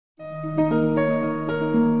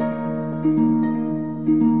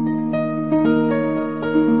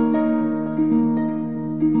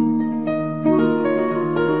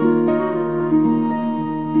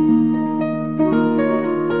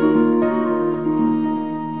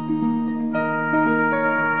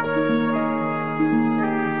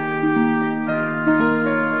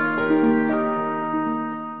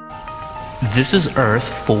This is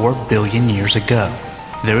Earth 4 billion years ago.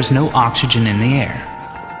 There is no oxygen in the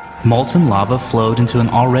air. Molten lava flowed into an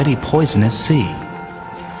already poisonous sea.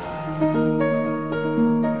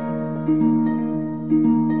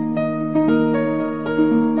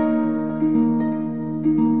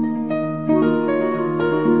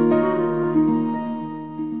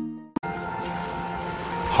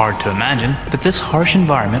 Hard to imagine, but this harsh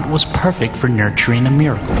environment was perfect for nurturing a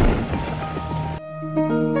miracle.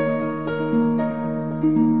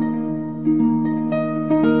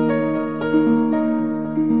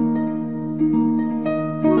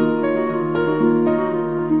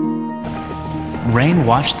 Rain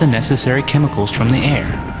washed the necessary chemicals from the air,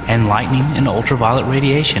 and lightning and ultraviolet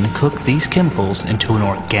radiation cooked these chemicals into an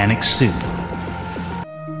organic soup.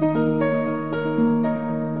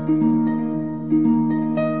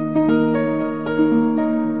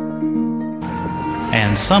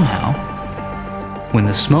 And somehow, when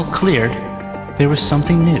the smoke cleared, there was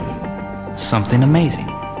something new, something amazing.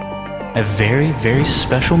 A very, very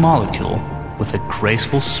special molecule with a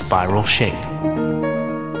graceful spiral shape.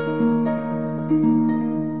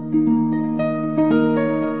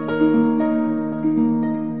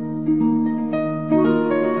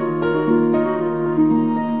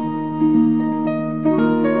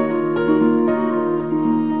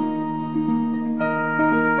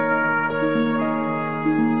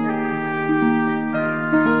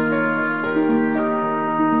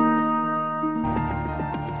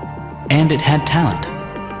 And it had talent.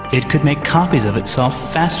 It could make copies of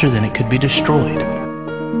itself faster than it could be destroyed.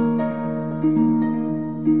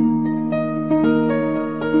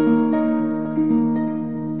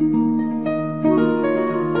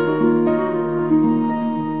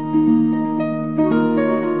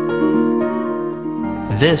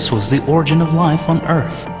 This was the origin of life on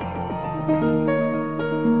Earth.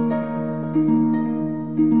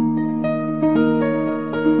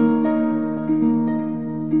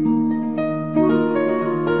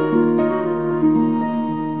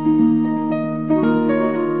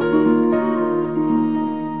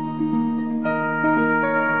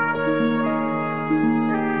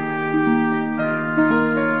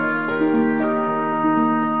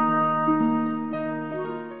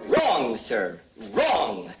 Wrong, sir.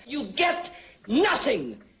 Wrong. You get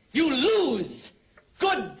nothing. You lose.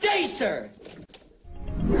 Good day, sir.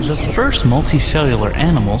 The first multicellular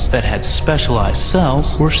animals that had specialized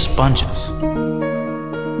cells were sponges.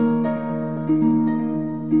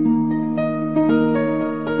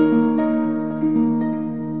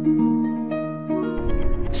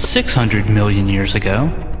 "600 million years ago,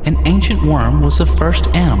 an ancient worm was the first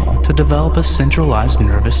animal to develop a centralized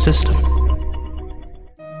nervous system.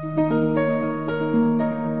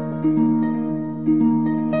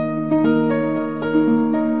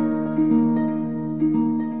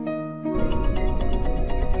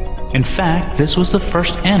 In fact, this was the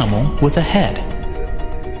first animal with a head,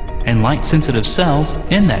 and light-sensitive cells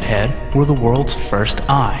in that head were the world's first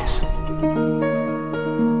eyes.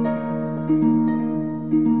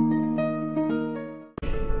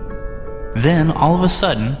 Then, all of a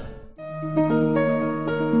sudden,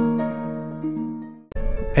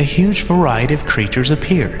 a huge variety of creatures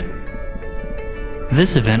appeared.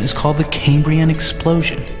 This event is called the Cambrian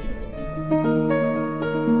explosion.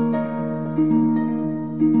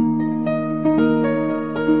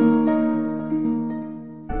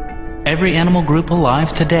 Every animal group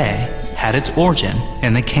alive today had its origin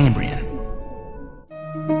in the Cambrian.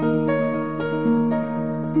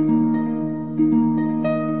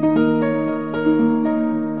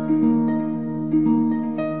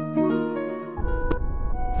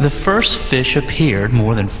 The first fish appeared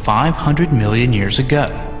more than 500 million years ago,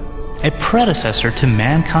 a predecessor to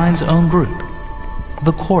mankind's own group,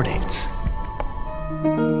 the chordates.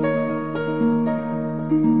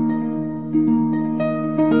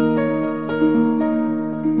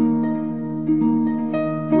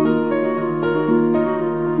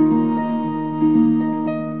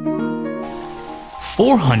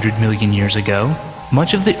 "400 million years ago,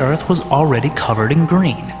 much of the Earth was already covered in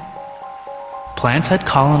green. Plants had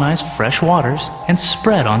colonized fresh waters and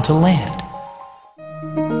spread onto land.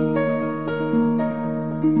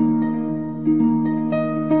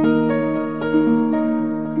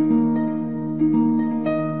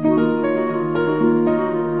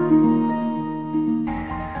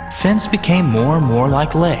 Fins became more and more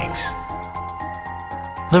like legs.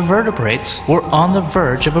 The vertebrates were on the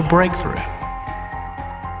verge of a breakthrough.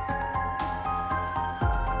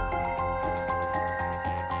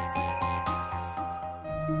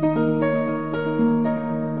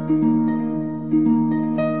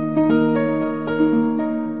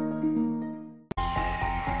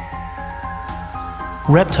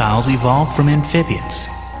 reptiles evolved from amphibians.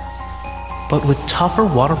 But with tougher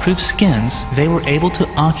waterproof skins, they were able to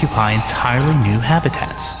occupy entirely new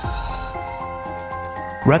habitats.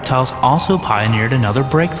 Reptiles also pioneered another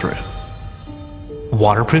breakthrough: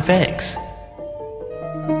 waterproof eggs.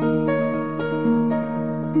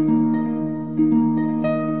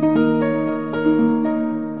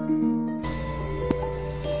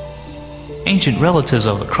 Ancient relatives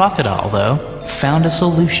of the crocodile, though, found a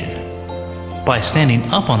solution. By standing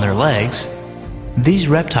up on their legs, these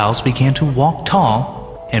reptiles began to walk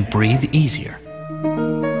tall and breathe easier.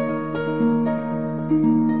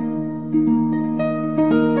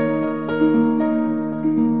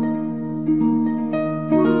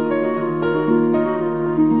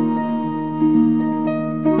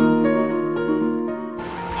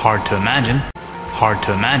 Hard to imagine, hard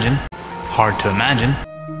to imagine, hard to imagine.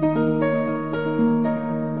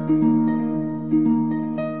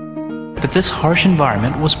 But this harsh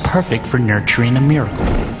environment was perfect for nurturing a miracle.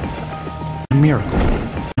 A miracle,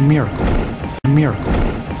 a miracle, a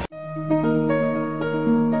miracle.